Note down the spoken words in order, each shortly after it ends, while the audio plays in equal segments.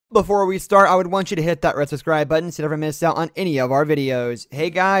Before we start, I would want you to hit that red subscribe button so you never miss out on any of our videos. Hey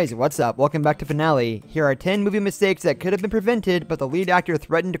guys, what's up? Welcome back to Finale. Here are 10 movie mistakes that could have been prevented, but the lead actor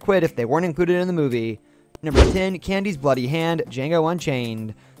threatened to quit if they weren't included in the movie. Number 10, Candy's bloody hand, Django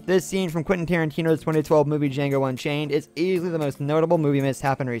Unchained. This scene from Quentin Tarantino's 2012 movie Django Unchained is easily the most notable movie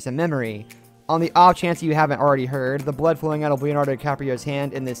mishap in recent memory. On the off chance you haven't already heard, the blood flowing out of Leonardo DiCaprio's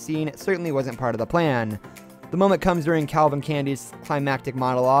hand in this scene certainly wasn't part of the plan. The moment comes during Calvin Candy's climactic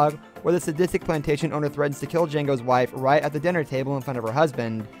monologue, where the sadistic plantation owner threatens to kill Django's wife right at the dinner table in front of her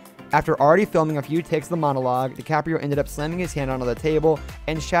husband. After already filming a few takes of the monologue, DiCaprio ended up slamming his hand onto the table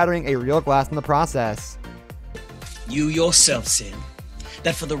and shattering a real glass in the process. You yourself said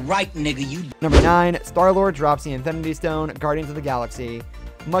that for the right nigga you... Number 9, Star-Lord drops the Infinity Stone, Guardians of the Galaxy.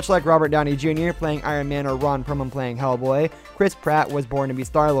 Much like Robert Downey Jr. playing Iron Man or Ron Perlman playing Hellboy, Chris Pratt was born to be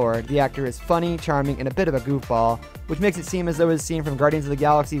Star-Lord. The actor is funny, charming, and a bit of a goofball, which makes it seem as though his scene from Guardians of the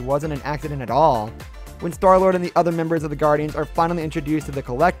Galaxy wasn't an accident at all. When Star-Lord and the other members of the Guardians are finally introduced to the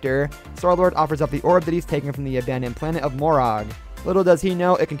Collector, Star-Lord offers up the orb that he's taken from the abandoned planet of Morag. Little does he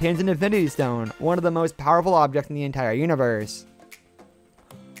know it contains an Infinity Stone, one of the most powerful objects in the entire universe.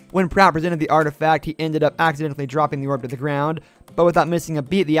 When Pratt presented the artifact, he ended up accidentally dropping the orb to the ground, but without missing a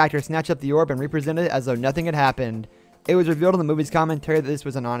beat, the actor snatched up the orb and represented it as though nothing had happened. It was revealed in the movie's commentary that this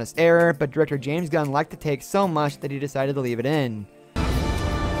was an honest error, but director James Gunn liked the take so much that he decided to leave it in.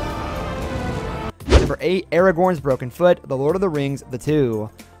 Number 8, Aragorn's Broken Foot, The Lord of the Rings, The Two.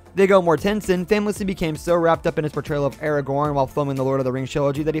 Viggo Mortensen famously became so wrapped up in his portrayal of Aragorn while filming the Lord of the Rings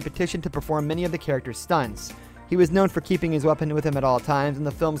trilogy that he petitioned to perform many of the character's stunts. He was known for keeping his weapon with him at all times, and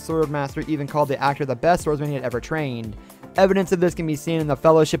the film's swordmaster even called the actor the best swordsman he had ever trained. Evidence of this can be seen in the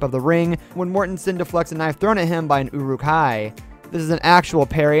Fellowship of the Ring, when Mortensen deflects a knife thrown at him by an Uruk-hai. This is an actual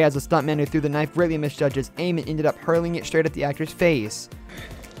parry, as the stuntman who threw the knife greatly misjudged his aim and ended up hurling it straight at the actor's face.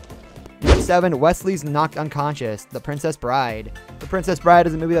 Number 7, Wesley's Knocked Unconscious, The Princess Bride. The Princess Bride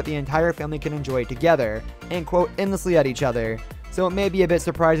is a movie that the entire family can enjoy together, and quote, endlessly at each other. So it may be a bit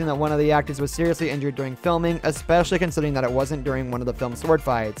surprising that one of the actors was seriously injured during filming, especially considering that it wasn't during one of the film's sword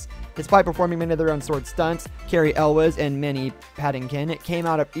fights. Despite performing many of their own sword stunts, Cary Elwes and Mandy Patinkin came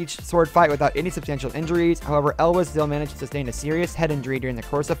out of each sword fight without any substantial injuries. However, Elwes still managed to sustain a serious head injury during the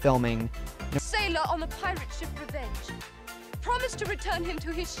course of filming. Sailor on the pirate ship Revenge. Promise to return him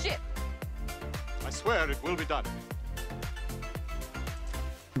to his ship. I swear it will be done.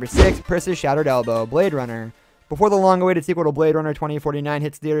 Number 6, Pris' Shattered Elbow, Blade Runner. Before the long-awaited sequel to Blade Runner 2049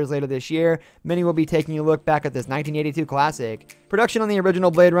 hits theaters later this year, many will be taking a look back at this 1982 classic. Production on the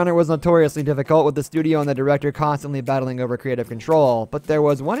original Blade Runner was notoriously difficult, with the studio and the director constantly battling over creative control, but there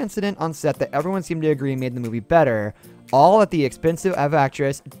was one incident on set that everyone seemed to agree made the movie better, all at the expense of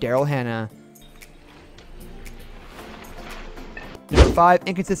actress Daryl Hannah. Number 5,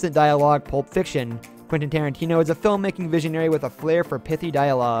 Inconsistent Dialogue, Pulp Fiction. Quentin Tarantino is a filmmaking visionary with a flair for pithy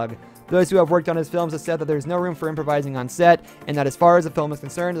dialogue. Those who have worked on his films have said that there's no room for improvising on set, and that as far as the film is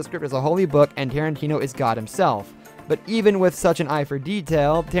concerned, the script is a holy book and Tarantino is God himself. But even with such an eye for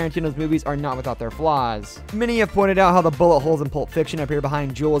detail, Tarantino's movies are not without their flaws. Many have pointed out how the bullet holes in Pulp Fiction appear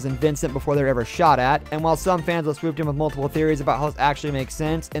behind Jules and Vincent before they're ever shot at, and while some fans have swooped in with multiple theories about how this actually makes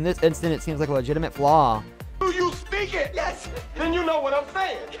sense, in this instant it seems like a legitimate flaw. Do you speak it? Yes. Then you know what I'm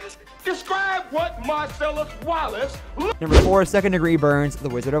saying. Yes. Describe what Marcellus Wallace... Number 4, Second Degree Burns, The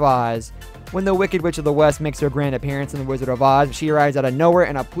Wizard of Oz. When the Wicked Witch of the West makes her grand appearance in The Wizard of Oz, she arrives out of nowhere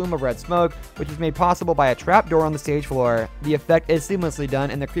in a plume of red smoke, which is made possible by a trapdoor on the stage floor. The effect is seamlessly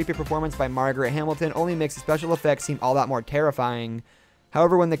done, and the creepy performance by Margaret Hamilton only makes the special effects seem all that more terrifying.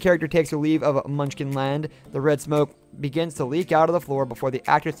 However, when the character takes her leave of Munchkinland, the red smoke begins to leak out of the floor before the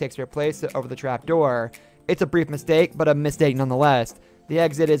actress takes her place over the trapdoor. It's a brief mistake, but a mistake nonetheless. The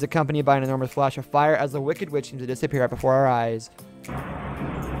exit is accompanied by an enormous flash of fire as the Wicked Witch seems to disappear right before our eyes.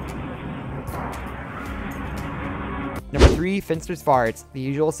 Number 3, Finster's Farts, The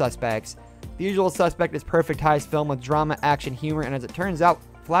Usual Suspects. The Usual Suspect is perfect heist film with drama, action, humor, and as it turns out,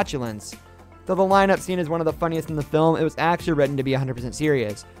 flatulence. Though the lineup scene is one of the funniest in the film, it was actually written to be 100%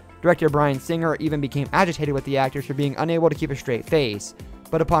 serious. Director Bryan Singer even became agitated with the actors for being unable to keep a straight face.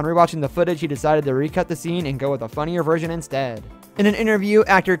 But upon rewatching the footage, he decided to recut the scene and go with a funnier version instead. In an interview,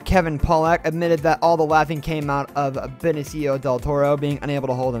 actor Kevin Pollak admitted that all the laughing came out of Benicio del Toro being unable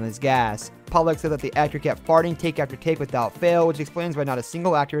to hold in his gas. Pollak said that the actor kept farting take after take without fail, which explains why not a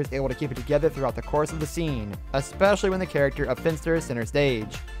single actor is able to keep it together throughout the course of the scene, especially when the character of Finster is center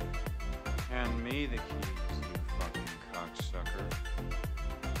stage. Hand me the keys, you fucking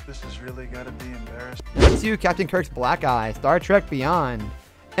cocksucker. This has really gotta be embarrassing. Number 2, Captain Kirk's Black Eye, Star Trek Beyond.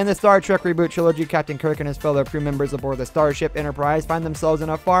 In the Star Trek reboot trilogy, Captain Kirk and his fellow crew members aboard the Starship Enterprise find themselves in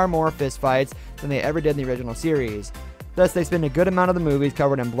a far more fistfights than they ever did in the original series. Thus, they spend a good amount of the movies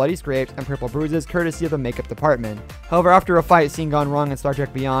covered in bloody scrapes and purple bruises courtesy of the makeup department. However, after a fight scene gone wrong in Star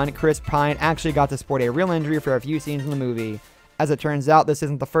Trek Beyond, Chris Pine actually got to sport a real injury for a few scenes in the movie. As it turns out, this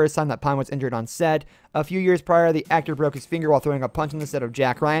isn't the first time that Pine was injured on set. A few years prior, the actor broke his finger while throwing a punch on the set of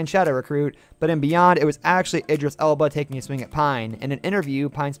Jack Ryan: Shadow Recruit, but in Beyond, it was actually Idris Elba taking a swing at Pine. In an interview,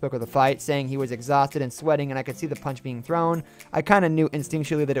 Pine spoke of the fight, saying he was exhausted and sweating and I could see the punch being thrown. I kinda knew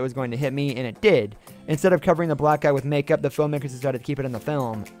instinctually that it was going to hit me, and it did. Instead of covering the black eye with makeup, the filmmakers decided to keep it in the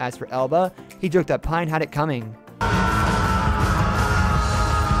film. As for Elba, he joked that Pine had it coming.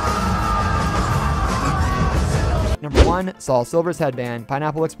 Number 1, Saul Silver's headband,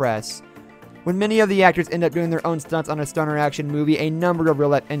 Pineapple Express. When many of the actors end up doing their own stunts on a stoner action movie, a number of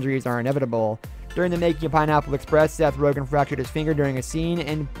real-life injuries are inevitable. During the making of Pineapple Express, Seth Rogen fractured his finger during a scene,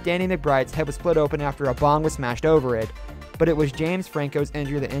 and Danny McBride's head was split open after a bong was smashed over it. But it was James Franco's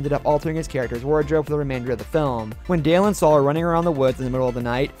injury that ended up altering his character's wardrobe for the remainder of the film. When Dale and Saul are running around the woods in the middle of the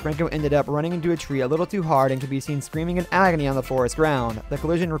night, Franco ended up running into a tree a little too hard and could be seen screaming in agony on the forest ground. The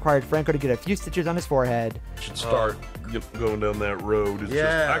collision required Franco to get a few stitches on his forehead. Should start going down that road. It's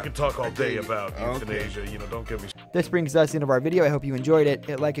Yeah. just, I could talk all day about euthanasia, you know, don't get me. This brings us to the end of our video. I hope you enjoyed it.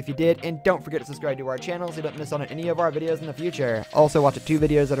 Hit like if you did, and don't forget to subscribe to our channel so you don't miss out on any of our videos in the future. Also, watch the 2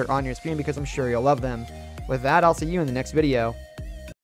 videos that are on your screen because I'm sure you'll love them. With that, I'll see you in the next video.